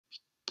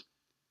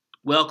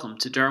Welcome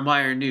to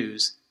DermWire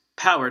News,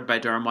 powered by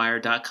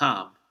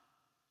DermWire.com.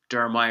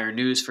 DermWire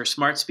News for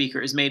Smart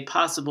Speaker is made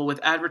possible with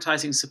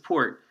advertising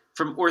support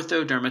from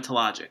Ortho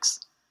Dermatologics.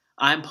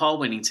 I'm Paul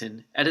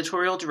Winnington,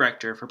 Editorial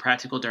Director for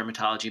Practical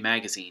Dermatology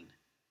Magazine.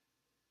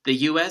 The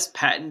U.S.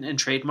 Patent and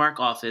Trademark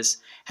Office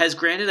has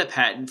granted a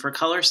patent for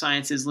Color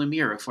Science's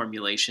Lumira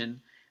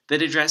formulation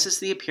that addresses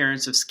the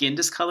appearance of skin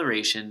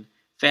discoloration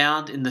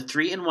found in the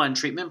 3-in-1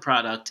 treatment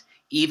product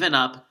Even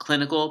Up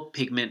Clinical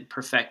Pigment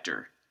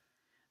Perfector.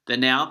 The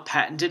now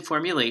patented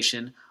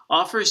formulation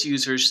offers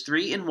users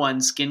 3-in-1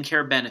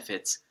 skincare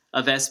benefits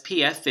of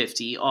SPF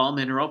 50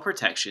 all-mineral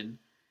protection,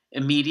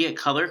 immediate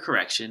color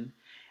correction,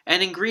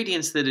 and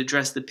ingredients that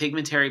address the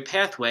pigmentary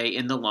pathway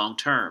in the long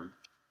term.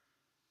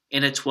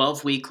 In a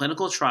 12-week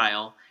clinical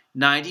trial,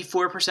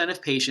 94%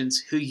 of patients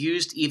who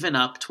used Even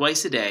Up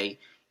twice a day,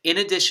 in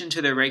addition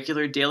to their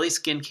regular daily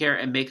skincare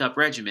and makeup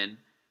regimen,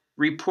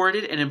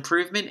 reported an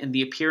improvement in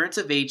the appearance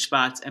of age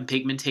spots and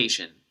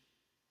pigmentation.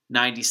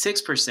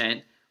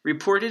 96%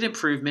 reported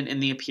improvement in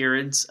the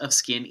appearance of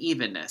skin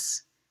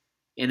evenness.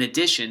 In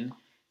addition,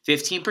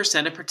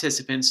 15% of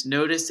participants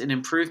noticed an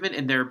improvement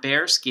in their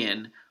bare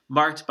skin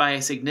marked by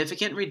a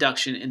significant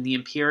reduction in the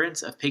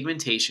appearance of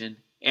pigmentation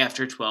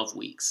after 12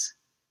 weeks.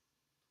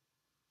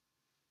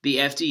 The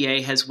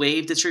FDA has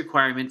waived its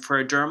requirement for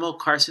a dermal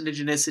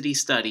carcinogenicity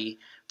study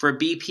for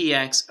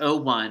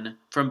BPX-01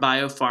 from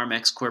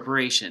Biopharmex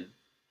Corporation,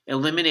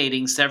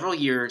 eliminating several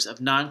years of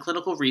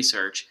non-clinical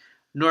research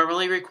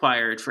normally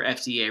required for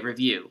FDA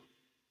review.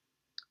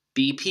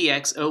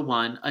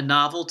 BPX-01, a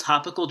novel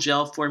topical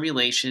gel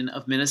formulation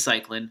of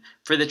minocycline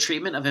for the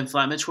treatment of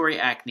inflammatory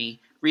acne,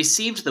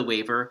 received the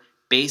waiver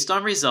based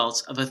on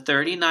results of a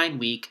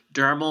 39-week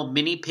dermal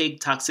mini-pig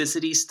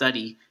toxicity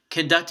study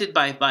conducted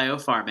by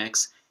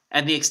Biopharmex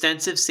and the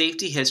extensive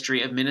safety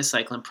history of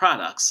minocycline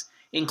products,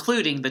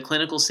 including the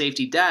clinical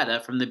safety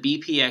data from the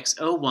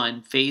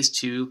BPX-01 Phase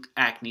 2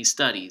 acne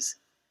studies.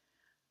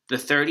 The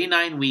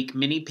 39-week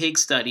mini-pig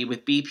study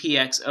with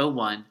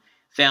BPX-01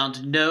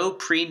 found no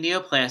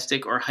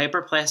pre-neoplastic or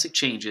hyperplastic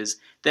changes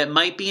that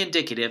might be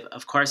indicative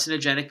of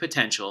carcinogenic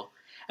potential,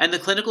 and the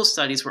clinical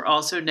studies were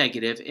also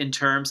negative in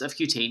terms of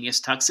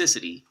cutaneous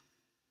toxicity.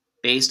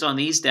 Based on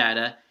these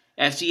data,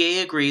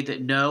 FDA agreed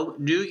that no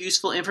new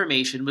useful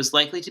information was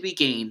likely to be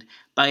gained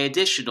by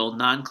additional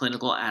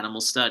non-clinical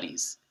animal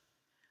studies.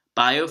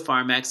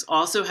 Biopharmex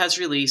also has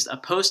released a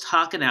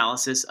post-hoc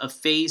analysis of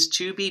Phase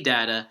 2b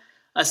data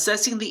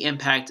assessing the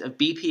impact of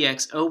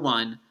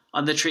BPX-01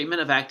 on the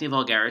treatment of acne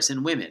vulgaris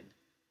in women.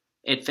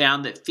 It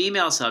found that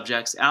female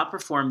subjects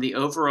outperformed the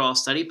overall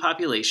study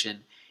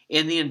population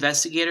in the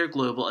investigator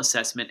global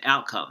assessment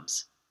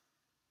outcomes.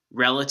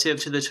 Relative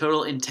to the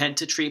total intent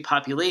to treat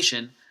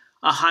population,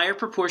 a higher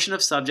proportion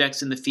of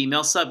subjects in the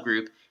female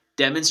subgroup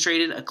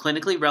demonstrated a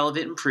clinically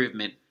relevant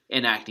improvement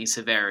in acne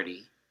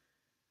severity.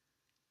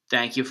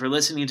 Thank you for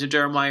listening to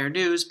DermWire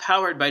News,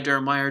 powered by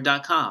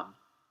DermWire.com.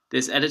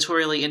 This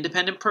editorially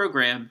independent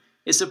program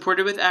is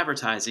supported with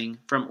advertising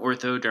from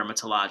Ortho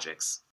Dermatologics.